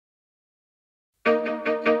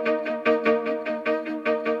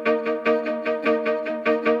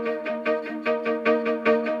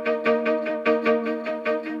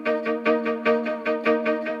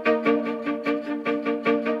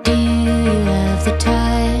have the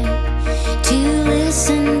time to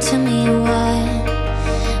listen to me whine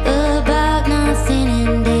about nothing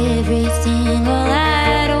and everything all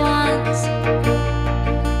at once.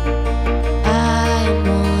 I'm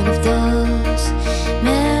one of those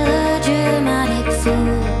melodramatic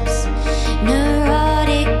fools,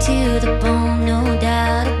 neurotic to the bone, no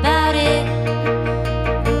doubt about it.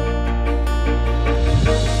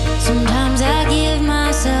 Sometimes I give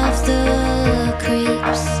myself the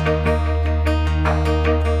creeps.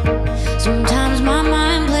 Sometimes my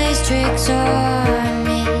mind plays tricks on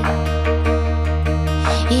me.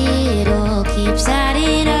 It all keeps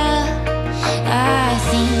adding up. I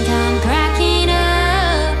think I'm cracking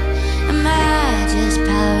up. Am I just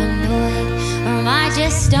paranoid, or am I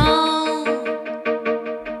just stoned?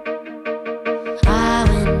 I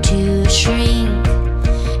went to a shrink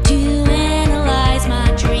to analyze my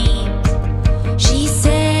dreams. She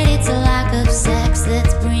said it's a lack of sex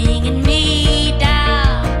that's bringing me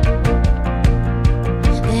down.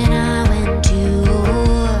 Then I went to a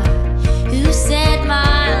whore who said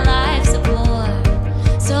my life's a bore.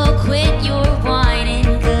 So quit your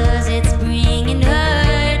whining, 'cause it's bringing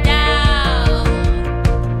her down.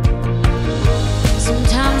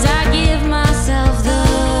 Sometimes I give myself the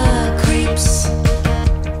creeps.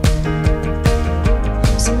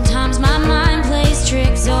 Sometimes my mind plays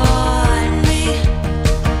tricks on me.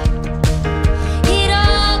 It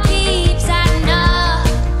all keeps adding up.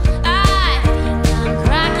 I think I'm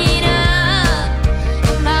cracking up.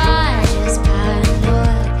 Am I just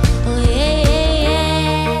paranoid? Oh yeah.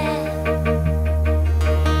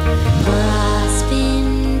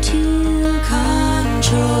 Grasping to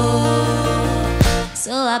control,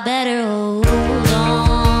 so I better hold